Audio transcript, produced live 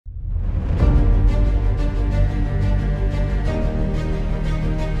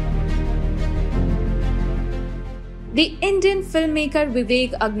The Indian filmmaker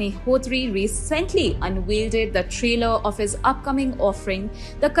Vivek Agnihotri recently unveiled the trailer of his upcoming offering,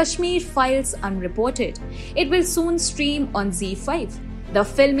 The Kashmir Files Unreported. It will soon stream on ZEE5. The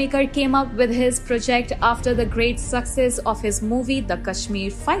filmmaker came up with his project after the great success of his movie, The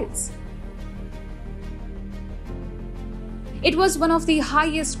Kashmir Files. It was one of the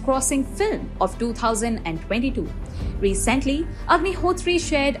highest-grossing films of 2022. Recently, Agnihotri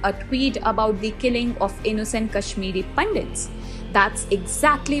shared a tweet about the killing of innocent Kashmiri Pandits. That's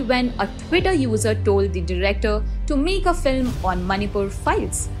exactly when a Twitter user told the director to make a film on Manipur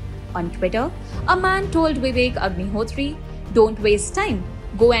Files. On Twitter, a man told Vivek Agnihotri, "Don't waste time.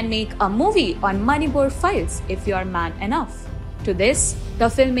 Go and make a movie on Manipur Files if you're man enough." To this, the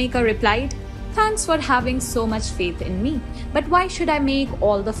filmmaker replied, "Thanks for having so much faith in me. But why should I make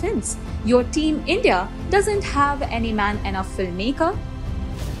all the films? Your team India doesn't have any man enough filmmaker."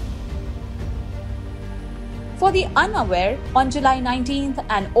 For the unaware, on July 19th,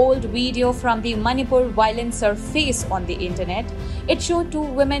 an old video from the Manipur violence surfaced on the internet. It showed two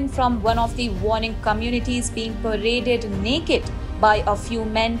women from one of the warning communities being paraded naked by a few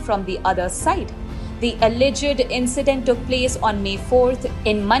men from the other side. The alleged incident took place on May 4th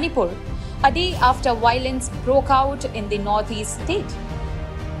in Manipur, a day after violence broke out in the northeast state.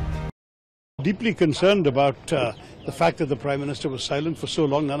 Deeply concerned about the fact that the Prime Minister was silent for so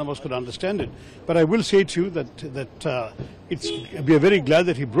long, none of us could understand it. But I will say to you that we are very glad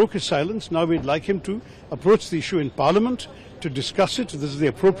that he broke his silence. Now we'd like him to approach the issue in Parliament to discuss it. This is the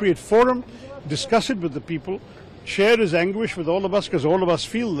appropriate forum. Discuss it with the people. Share his anguish with all of us, because all of us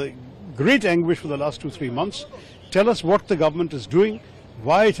feel the great anguish for the last 2-3 months. Tell us what the government is doing,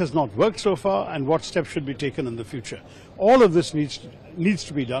 why it has not worked so far, and what steps should be taken in the future. All of this needs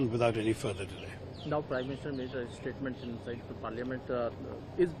to be done without any further delay. Now, Prime Minister made a statement inside the Parliament.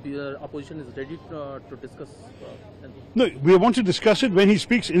 Is the opposition is ready to discuss? No, we want to discuss it when he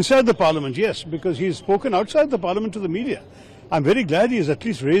speaks inside the Parliament, yes, because he has spoken outside the Parliament to the media. I'm very glad he has at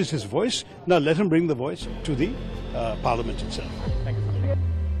least raised his voice. Now let him bring the voice to the Parliament itself. Thank you, sir.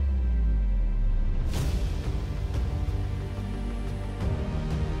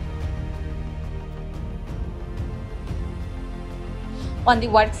 On the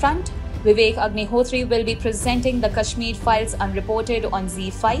work front, Vivek Agnihotri will be presenting The Kashmir Files Unreported on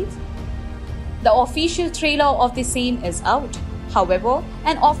ZEE5. The official trailer of the same is out. However,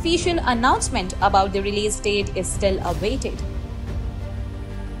 an official announcement about the release date is still awaited.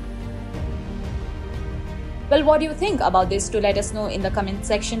 Well, what do you think about this? To let us know in the comment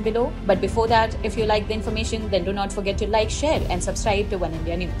section below. But before that, if you like the information, then do not forget to like, share and subscribe to One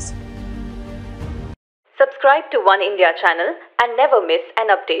India News. Subscribe to One India channel and never miss an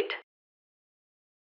update.